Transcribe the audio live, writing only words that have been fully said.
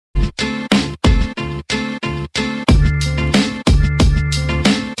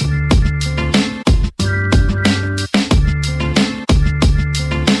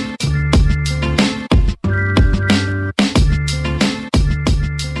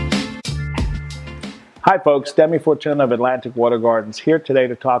Hi folks, Demi Fortuna of Atlantic Water Gardens here today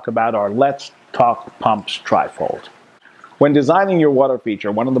to talk about our Let's Talk Pumps Trifold. When designing your water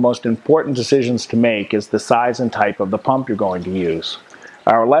feature, one of the most important decisions to make is the size and type of the pump you're going to use.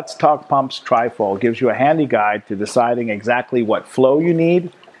 Our Let's Talk Pumps Trifold gives you a handy guide to deciding exactly what flow you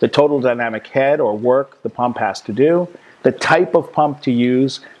need, the total dynamic head or work the pump has to do, the type of pump to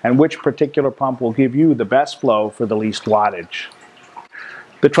use, and which particular pump will give you the best flow for the least wattage.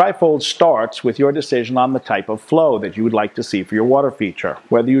 The Trifold starts with your decision on the type of flow that you would like to see for your water feature,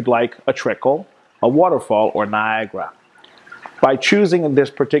 whether you'd like a trickle, a waterfall, or Niagara. By choosing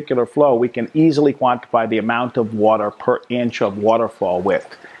this particular flow, we can easily quantify the amount of water per inch of waterfall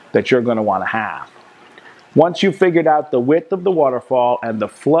width that you're going to want to have. Once you've figured out the width of the waterfall and the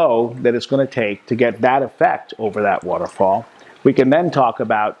flow that it's going to take to get that effect over that waterfall, we can then talk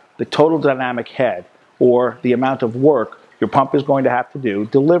about the total dynamic head, or the amount of work your pump is going to have to do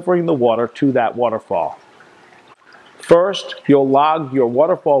delivering the water to that waterfall. First, you'll log your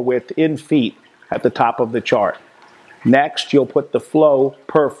waterfall width in feet at the top of the chart. Next, you'll put the flow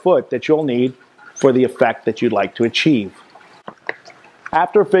per foot that you'll need for the effect that you'd like to achieve.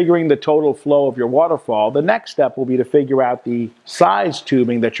 After figuring the total flow of your waterfall, the next step will be to figure out the size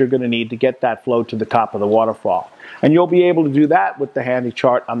tubing that you're going to need to get that flow to the top of the waterfall. And you'll be able to do that with the handy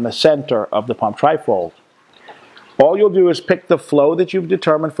chart on the center of the pump trifold. All you'll do is pick the flow that you've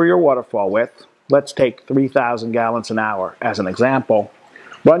determined for your waterfall width. Let's take 3,000 gallons an hour as an example.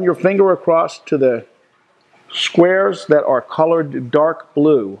 Run your finger across to the squares that are colored dark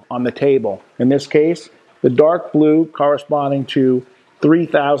blue on the table. In this case, the dark blue corresponding to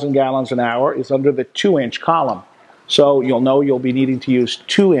 3,000 gallons an hour is under the 2-inch column. So you'll know you'll be needing to use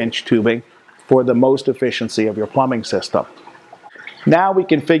 2-inch tubing for the most efficiency of your plumbing system. Now we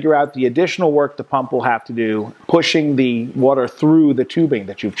can figure out the additional work the pump will have to do pushing the water through the tubing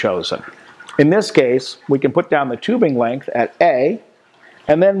that you've chosen. In this case, we can put down the tubing length at A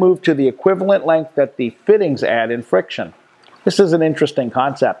and then move to the equivalent length that the fittings add in friction. This is an interesting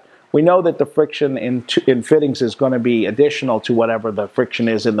concept. We know that the friction in fittings is going to be additional to whatever the friction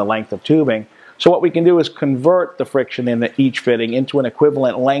is in the length of tubing. So what we can do is convert the friction in each fitting into an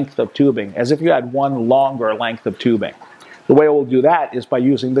equivalent length of tubing, as if you had one longer length of tubing. The way we'll do that is by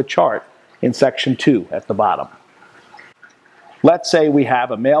using the chart in section 2 at the bottom. Let's say we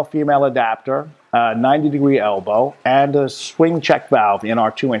have a male-female adapter, a 90-degree elbow, and a swing check valve in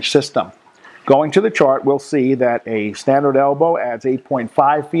our 2-inch system. Going to the chart, we'll see that a standard elbow adds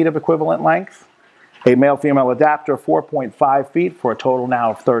 8.5 feet of equivalent length, a male-female adapter 4.5 feet for a total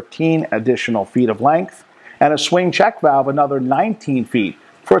now of 13 additional feet of length, and a swing check valve another 19 feet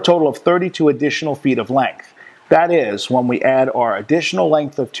for a total of 32 additional feet of length. That is, when we add our additional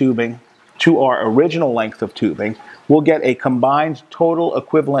length of tubing to our original length of tubing, we'll get a combined total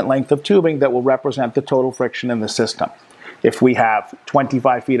equivalent length of tubing that will represent the total friction in the system. If we have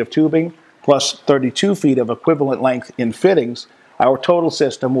 25 feet of tubing plus 32 feet of equivalent length in fittings, our total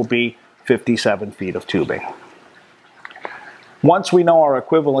system will be 57 feet of tubing. Once we know our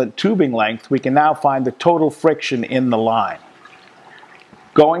equivalent tubing length, we can now find the total friction in the line.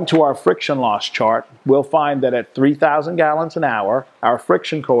 Going to our friction loss chart, we'll find that at 3,000 gallons an hour, our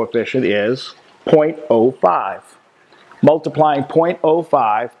friction coefficient is 0.05. Multiplying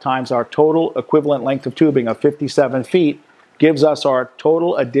 0.05 times our total equivalent length of tubing of 57 feet gives us our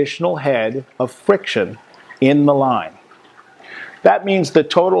total additional head of friction in the line. That means the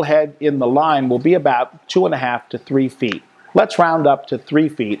total head in the line will be about 2.5 to 3 feet. Let's round up to 3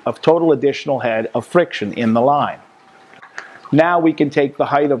 feet of total additional head of friction in the line. Now we can take the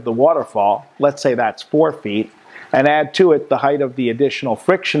height of the waterfall, let's say that's 4 feet, and add to it the height of the additional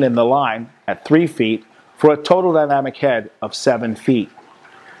friction in the line at 3 feet for a total dynamic head of 7 feet.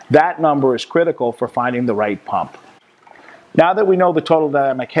 That number is critical for finding the right pump. Now that we know the total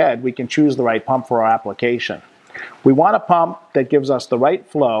dynamic head, we can choose the right pump for our application. We want a pump that gives us the right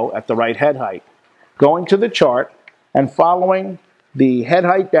flow at the right head height. Going to the chart and following the head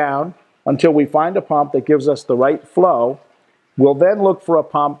height down until we find a pump that gives us the right flow, we'll then look for a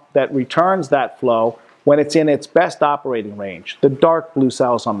pump that returns that flow when it's in its best operating range, the dark blue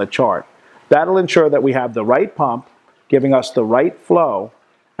cells on the chart. That'll ensure that we have the right pump giving us the right flow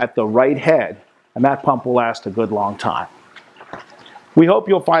at the right head, and that pump will last a good long time. We hope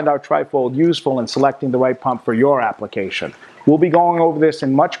you'll find our Trifold useful in selecting the right pump for your application. We'll be going over this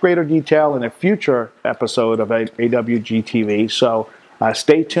in much greater detail in a future episode of AWG TV, so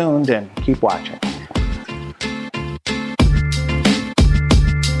stay tuned and keep watching.